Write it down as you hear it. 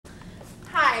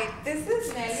Hi, this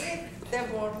is Nelly de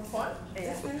Bournecourt.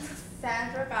 This is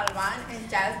Sandra Galvan and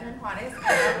Jasmine Juarez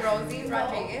and Rosie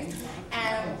Rodriguez.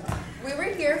 And we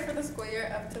were here for the school year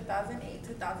of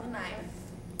 2008-2009.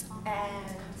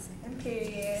 And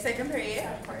second period,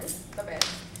 of course, the best.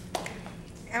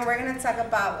 And we're gonna talk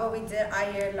about what we did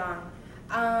all year long.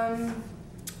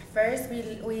 First,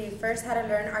 we first had to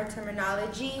learn our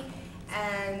terminology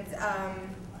and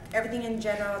everything in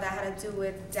general that had to do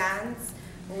with dance,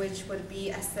 which would be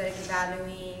aesthetic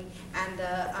valuing and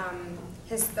the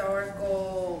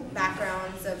historical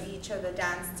backgrounds of each of the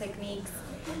dance techniques.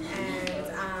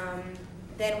 And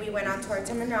then we went on to our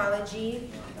terminology,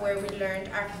 where we learned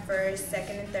our first,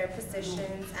 second, and third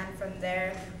positions, and from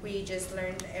there we just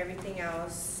learned everything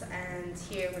else. And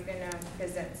here we're gonna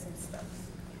present some stuff.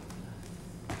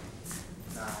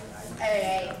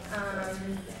 Alright,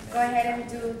 go ahead and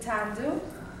do Tandu.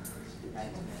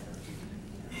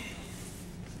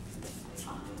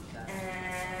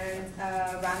 And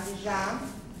Randijam.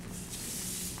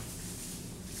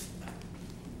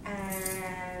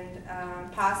 And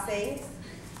Passes.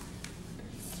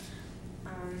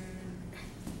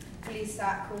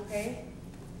 Lisa Coupe.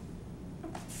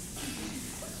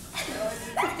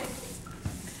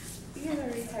 You guys are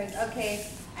retarded. Okay,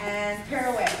 and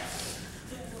Pirouette.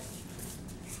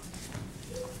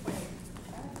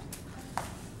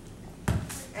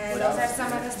 And those are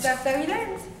some of the stuff that we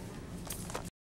learned.